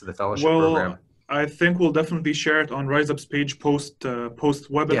the fellowship program. I think we'll definitely share it on RiseUp's page post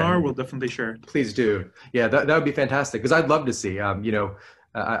webinar. Yeah. We'll definitely share it. Please do. Yeah, that would be fantastic, because I'd love to see,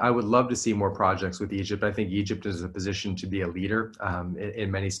 I would love to see more projects with Egypt. I think Egypt is in a position to be a leader in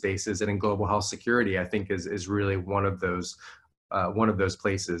many spaces, and in global health security, I think is really one of those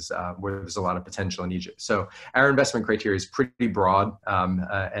places where there's a lot of potential in Egypt. So our investment criteria is pretty broad,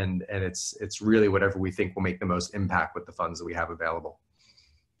 and it's really whatever we think will make the most impact with the funds that we have available.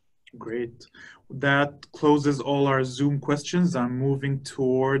 Great. That closes all our Zoom questions. I'm moving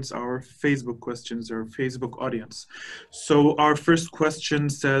towards our Facebook questions, our Facebook audience. So our first question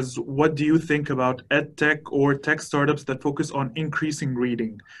says, what do you think about EdTech or tech startups that focus on increasing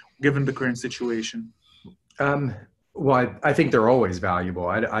reading, given the current situation? Well, I think they're always valuable.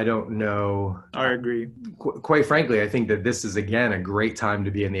 I don't know. I agree. Quite frankly, I think that this is, again, a great time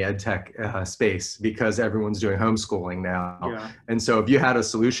to be in the ed tech space, because everyone's doing homeschooling now. Yeah. And so if you had a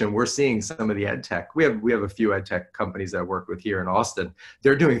solution, we're seeing some of the ed tech. We have a few ed tech companies that I work with here in Austin.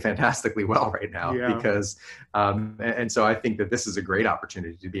 They're doing fantastically well right now, because, and so I think that this is a great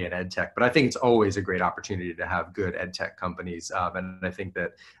opportunity to be in ed tech. But I think it's always a great opportunity to have good ed tech companies. And I think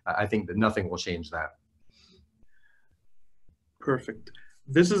that nothing will change that. Perfect.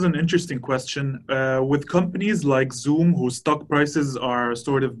 This is an interesting question. With companies like Zoom, whose stock prices are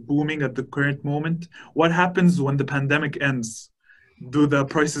sort of booming at the current moment, what happens when the pandemic ends? Do the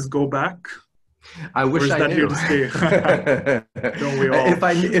prices go back? I wish I knew. Here to stay? Don't we all? If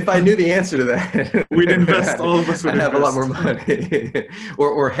I knew the answer to that, we'd invest. All of us would have a lot more money,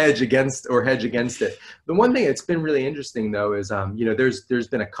 or hedge against it. The one thing that's been really interesting, though, is there's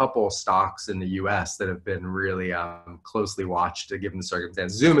been a couple stocks in the U.S. that have been really closely watched given the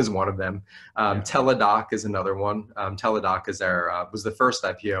circumstances. Zoom is one of them. Teladoc is another one. Teladoc is was the first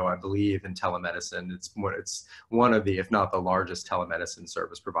IPO, I believe, in telemedicine. It's one of the, if not the largest, telemedicine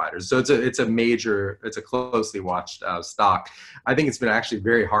service providers. So it's a closely watched stock. I think it's been actually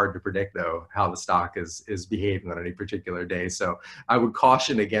very hard to predict, though, how the stock is behaving on any particular day. So I would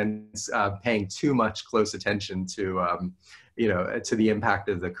caution against paying too much close attention to the impact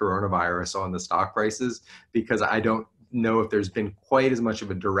of the coronavirus on the stock prices, because I don't know if there's been quite as much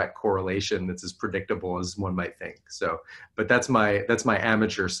of a direct correlation that's as predictable as one might think. So, but that's my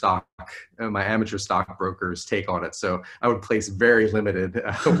amateur stockbroker's take on it. So I would place very limited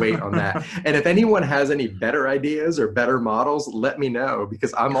weight on that. And if anyone has any better ideas or better models, let me know,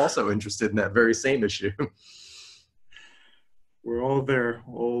 because I'm also interested in that very same issue. We're all there,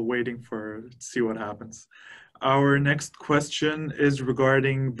 all waiting to see what happens. Our next question is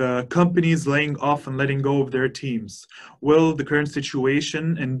regarding the companies laying off and letting go of their teams. Will the current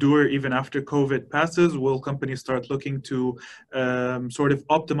situation endure even after COVID passes? Will companies start looking to sort of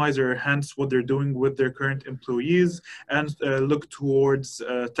optimize or enhance what they're doing with their current employees and look towards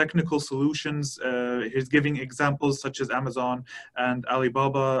technical solutions? He's giving examples such as Amazon and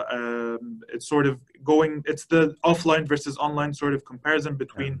Alibaba. It's sort of it's the offline versus online sort of comparison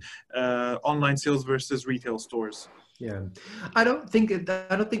between online sales versus retail stores. Yeah, I don't think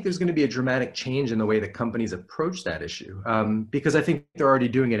there's going to be a dramatic change in the way that companies approach that issue, because I think they're already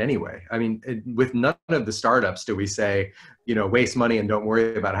doing it anyway. I mean, with none of the startups do we say, waste money and don't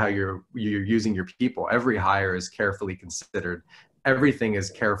worry about how you're using your people. Every hire is carefully considered. Everything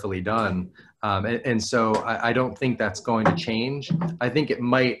is carefully done, and so I don't think that's going to change. I think it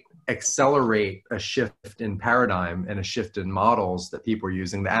might accelerate a shift in paradigm and a shift in models that people are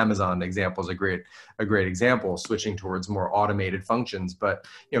using. The Amazon example is a great example, switching towards more automated functions. But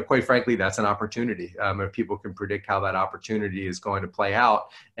quite frankly, that's an opportunity. If people can predict how that opportunity is going to play out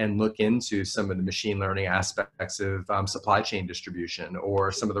and look into some of the machine learning aspects of supply chain distribution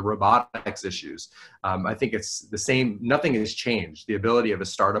or some of the robotics issues, I think it's the same. Nothing has changed. The ability of a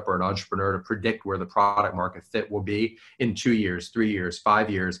startup or an entrepreneur to predict where the product market fit will be in 2 years, 3 years, 5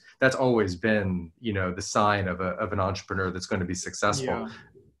 years. That's always been, the sign of an entrepreneur that's going to be successful. Yeah.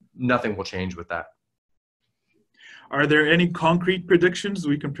 Nothing will change with that. Are there any concrete predictions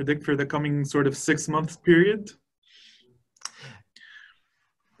we can predict for the coming sort of 6-month period?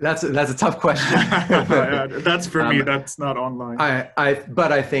 That's a tough question. That's for me. That's not online.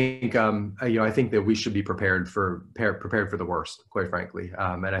 But I think I think that we should be prepared for the worst, quite frankly.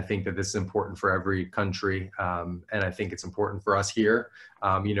 And I think that this is important for every country. And I think it's important for us here.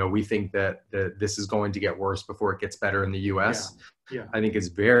 We think that this is going to get worse before it gets better in the U.S. Yeah. I think it's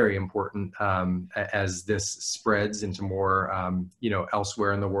very important as this spreads into more,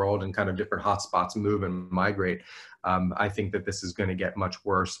 elsewhere in the world and kind of different hotspots move and migrate. I think that this is going to get much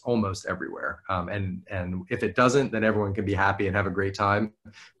worse almost everywhere. And if it doesn't, then everyone can be happy and have a great time.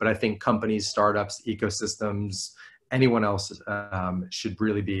 But I think companies, startups, ecosystems, anyone else should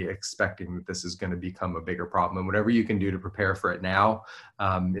really be expecting that this is going to become a bigger problem. And whatever you can do to prepare for it now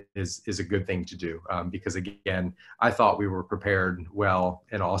is a good thing to do. Because again, I thought we were prepared well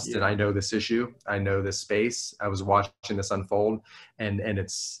in Austin. Yeah. I know this issue. I know this space. I was watching this unfold, and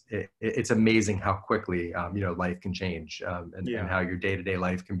it's amazing how quickly life can change, and how your day-to-day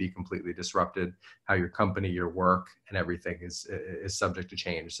life can be completely disrupted. How your company, your work, and everything is subject to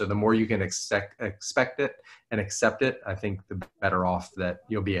change. So the more you can expect it and accept it, I think the better off that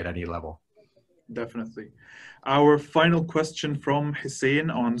you'll be at any level. Definitely. Our final question from Hussein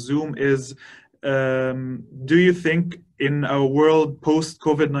on Zoom is, do you think in a world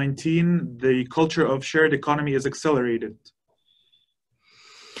post-COVID-19, the culture of shared economy is accelerated?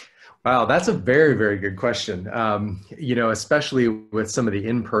 Wow, that's a very, very good question. Especially with some of the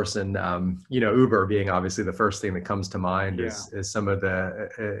in-person, Uber being obviously the first thing that comes to mind. Is some of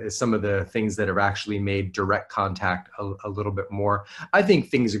the things that have actually made direct contact a little bit more. I think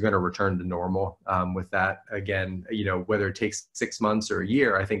things are going to return to normal with that. Again, whether it takes 6 months or a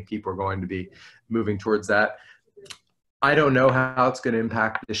year, I think people are going to be moving towards that. I don't know how it's going to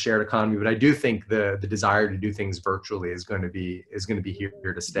impact the shared economy, but I do think the desire to do things virtually is going to be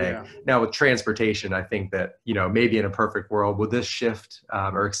here to stay. Yeah. Now with transportation, I think that, maybe in a perfect world, will this shift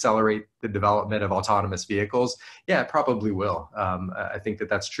or accelerate the development of autonomous vehicles? Yeah, it probably will. I think that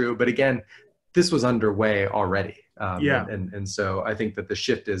that's true. But again, this was underway already. And so I think that the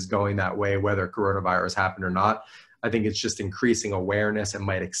shift is going that way, whether coronavirus happened or not. I think it's just increasing awareness and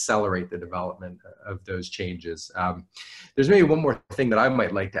might accelerate the development of those changes. There's maybe one more thing that I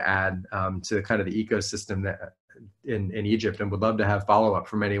might like to add to kind of the ecosystem that in Egypt, and would love to have follow-up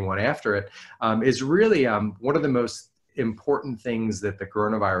from anyone after it, is really one of the most important things that the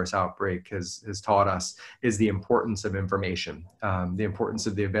coronavirus outbreak has taught us is the importance of information, the importance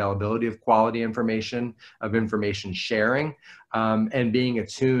of the availability of quality information, of information sharing, and being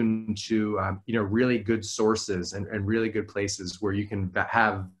attuned to really good sources and really good places where you can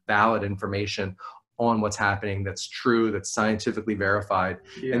have valid information on what's happening that's true, that's scientifically verified.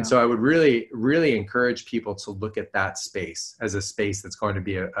 Yeah. And so I would really, really encourage people to look at that space as a space that's going to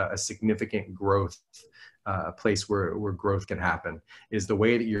be a significant growth place where growth can happen. Is the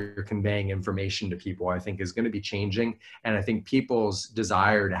way that you're conveying information to people, I think, is going to be changing. And I think people's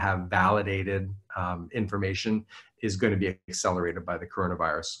desire to have validated information is going to be accelerated by the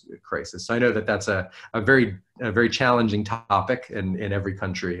coronavirus crisis. So I know that that's a very challenging topic in every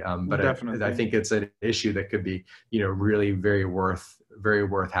country, but I think it's an issue that could be, really very worth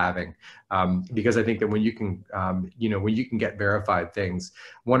having, because I think that when you can get verified things,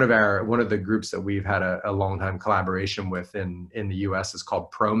 one of the groups that we've had a long time collaboration with in the US is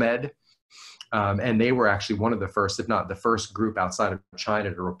called ProMed. And they were actually one of the first, if not the first group outside of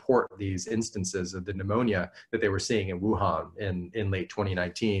China to report these instances of the pneumonia that they were seeing in Wuhan in late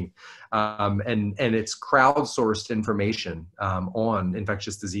 2019. And it's crowdsourced information on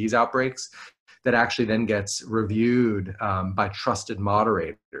infectious disease outbreaks that actually then gets reviewed by trusted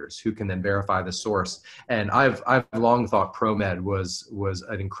moderators who can then verify the source. And I've long thought ProMed was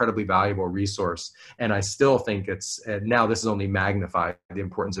an incredibly valuable resource, and I still think it's now this has only magnified the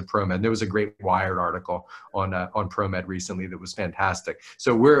importance of ProMed. There was a great Wired article on ProMed recently that was fantastic.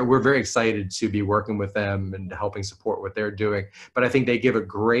 So we're very excited to be working with them and helping support what they're doing. But I think they give a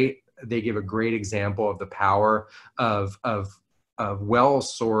great example of the power of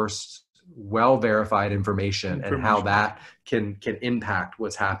well-sourced, well-verified information and how that can impact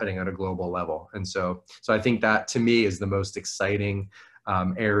what's happening at a global level. And so I think that, to me, is the most exciting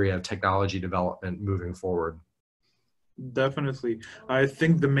area of technology development moving forward. Definitely. I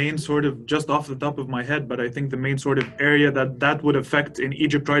think the main sort of, just off the top of my head, but I think the main sort of area that would affect in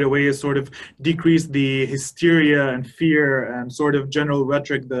Egypt right away is sort of decrease the hysteria and fear and sort of general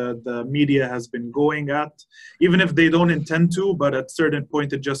rhetoric the media has been going at, even if they don't intend to, but at a certain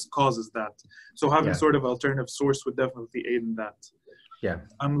point it just causes that. So having sort of alternative source would definitely aid in that. Yeah.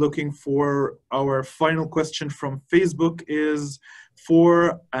 I'm looking for our final question from Facebook is,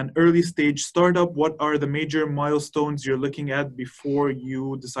 for an early stage startup, what are the major milestones you're looking at before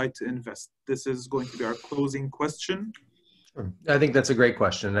you decide to invest? This is going to be our closing question. I think that's a great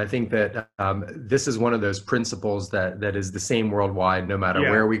question. I think that this is one of those principles that is the same worldwide, no matter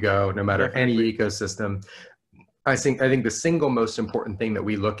where we go, no matter any ecosystem. I think the single most important thing that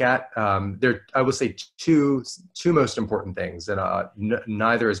we look at, I will say two most important things, and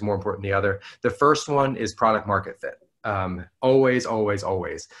neither is more important than the other. The first one is product market fit. Always, always,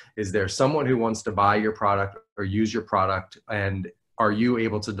 always. Is there someone who wants to buy your product or use your product, and are you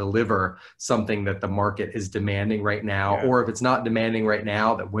able to deliver something that the market is demanding right now? Or if it's not demanding right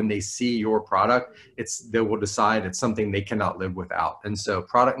now, that when they see your product, they will decide it's something they cannot live without. And so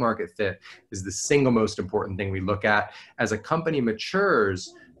product market fit is the single most important thing we look at. As a company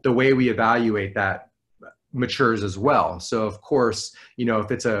matures, the way we evaluate that matures as well. So of course,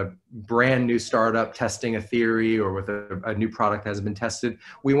 if it's a brand new startup testing a theory or with a new product that has been tested,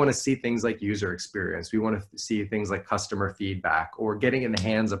 we want to see things like user experience. We want to see things like customer feedback or getting in the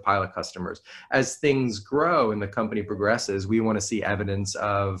hands of pilot customers. As things grow and the company progresses, we want to see evidence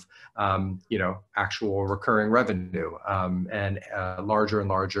of, actual recurring revenue and larger and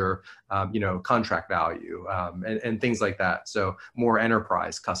larger, contract value and things like that. So more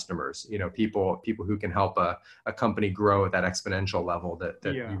enterprise customers, people who can help a company grow at that exponential level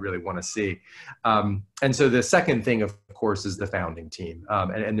that you really want to see. And so the second thing, of course, is the founding team.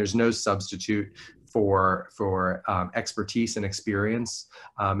 And there's no substitute for expertise and experience.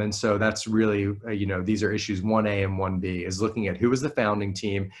 And so that's really, these are issues 1A and 1B, is looking at who is the founding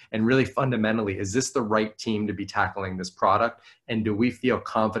team, and really fundamentally, is this the right team to be tackling this product? And do we feel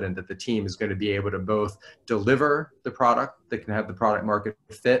confident that the team is going to be able to both deliver the product that can have the product market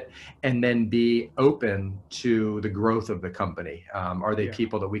fit, and then be open to the growth of the company? Are they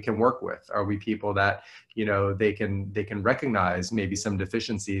people that we can work with? Are we people that, they can recognize maybe some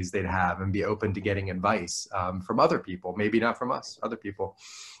deficiencies they'd have and be open to getting advice from other people, maybe not from us, other people.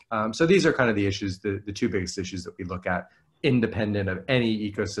 So these are kind of the issues, the two biggest issues that we look at, independent of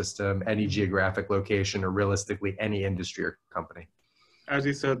any ecosystem, any geographic location, or realistically any industry or company. As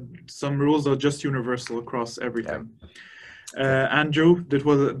you said, some rules are just universal across everything. Andrew,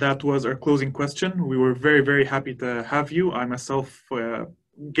 that was our closing question. We were very, very happy to have you. I myself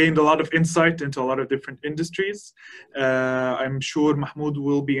gained a lot of insight into a lot of different industries. I'm sure Mahmoud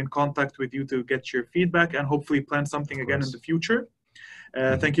will be in contact with you to get your feedback and hopefully plan something again in the future.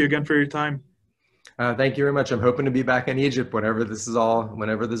 Thank you again for your time. Thank you very much. I'm hoping to be back in Egypt whenever this is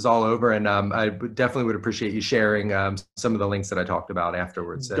all over, and I definitely would appreciate you sharing some of the links that I talked about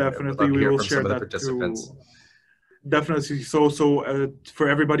afterwards. Definitely, we will share that too. Definitely. So for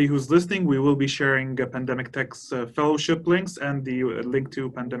everybody who's listening, we will be sharing Pandemic Tech's fellowship links and the link to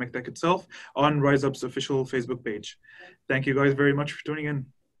Pandemic Tech itself on RiseUp's official Facebook page. Thank you guys very much for tuning in.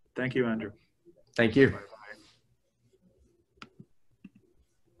 Thank you, Andrew. Thank you.